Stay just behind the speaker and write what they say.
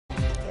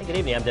Hey, good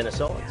evening. I'm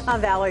Dennis Owens.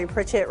 I'm Valerie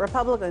Pritchett.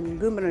 Republican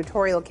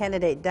gubernatorial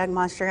candidate Doug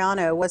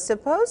Mastriano was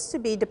supposed to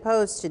be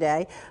deposed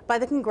today by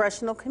the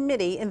congressional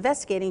committee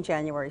investigating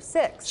January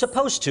 6th.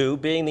 Supposed to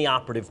being the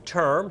operative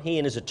term. He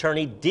and his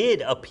attorney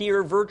did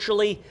appear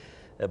virtually,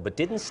 but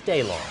didn't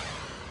stay long.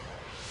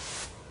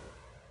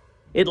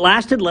 It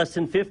lasted less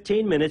than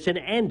 15 minutes and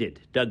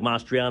ended, Doug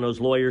Mastriano's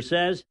lawyer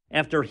says,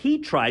 after he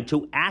tried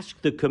to ask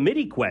the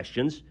committee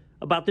questions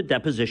about the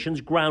deposition's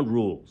ground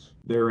rules.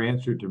 Their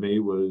answer to me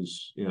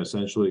was,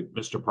 essentially,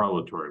 Mr.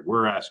 Parlatore,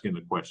 we're asking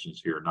the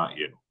questions here, not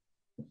you.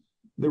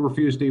 They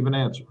refused to even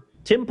answer.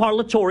 Tim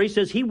Parlatore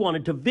says he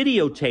wanted to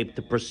videotape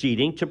the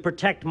proceeding to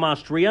protect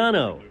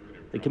Mastriano.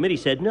 The committee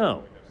said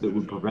no. That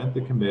would prevent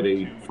the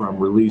committee from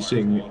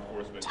releasing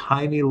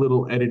tiny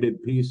little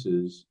edited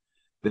pieces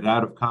that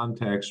out of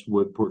context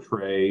would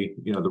portray,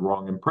 the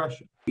wrong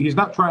impression. He's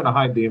not trying to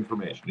hide the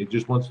information. He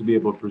just wants to be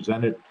able to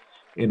present it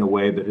in a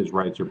way that his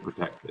rights are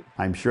protected.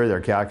 I'm sure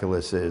their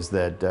calculus is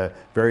that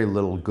very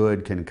little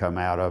good can come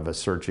out of a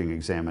searching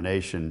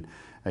examination,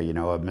 of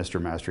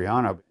Mr.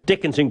 Mastriano.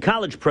 Dickinson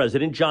College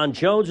president John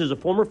Jones is a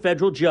former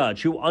federal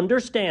judge who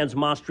understands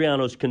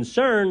Mastriano's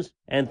concerns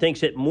and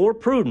thinks it more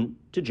prudent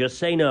to just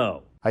say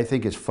no. I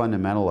think his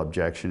fundamental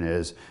objection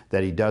is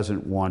that he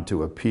doesn't want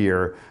to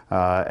appear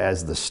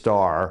as the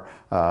star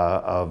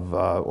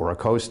or a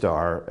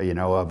co-star,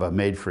 of a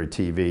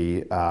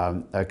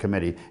made-for-TV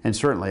committee. And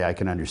certainly I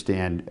can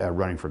understand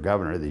running for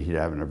governor that he'd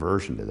have an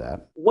aversion to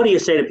that. What do you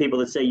say to people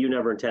that say you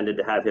never intended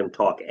to have him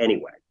talk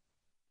anyway?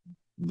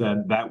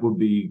 Then that would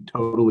be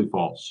totally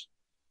false.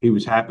 He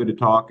was happy to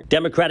talk.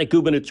 Democratic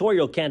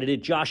gubernatorial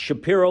candidate Josh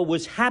Shapiro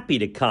was happy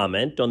to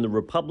comment on the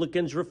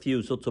Republicans'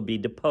 refusal to be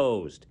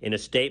deposed. In a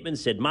statement,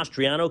 said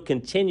Mastriano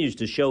continues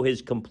to show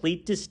his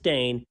complete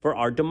disdain for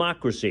our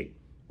democracy,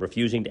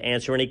 refusing to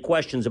answer any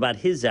questions about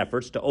his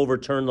efforts to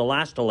overturn the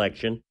last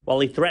election, while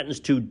he threatens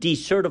to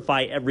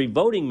decertify every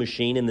voting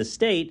machine in the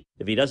state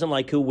if he doesn't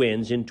like who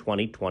wins in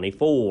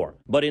 2024.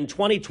 But in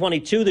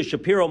 2022, the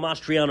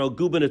Shapiro-Mastriano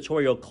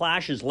gubernatorial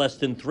clash is less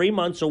than 3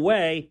 months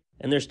away,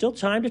 and there's still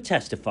time to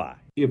testify.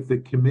 If the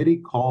committee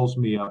calls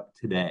me up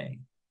today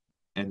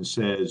and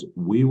says,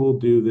 we will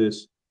do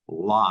this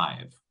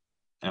live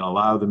and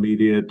allow the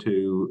media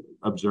to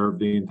observe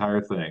the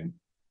entire thing,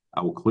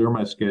 I will clear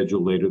my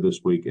schedule later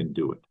this week and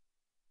do it.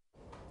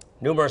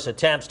 Numerous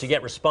attempts to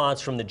get response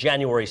from the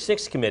January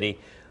 6th committee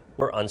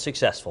were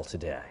unsuccessful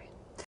today.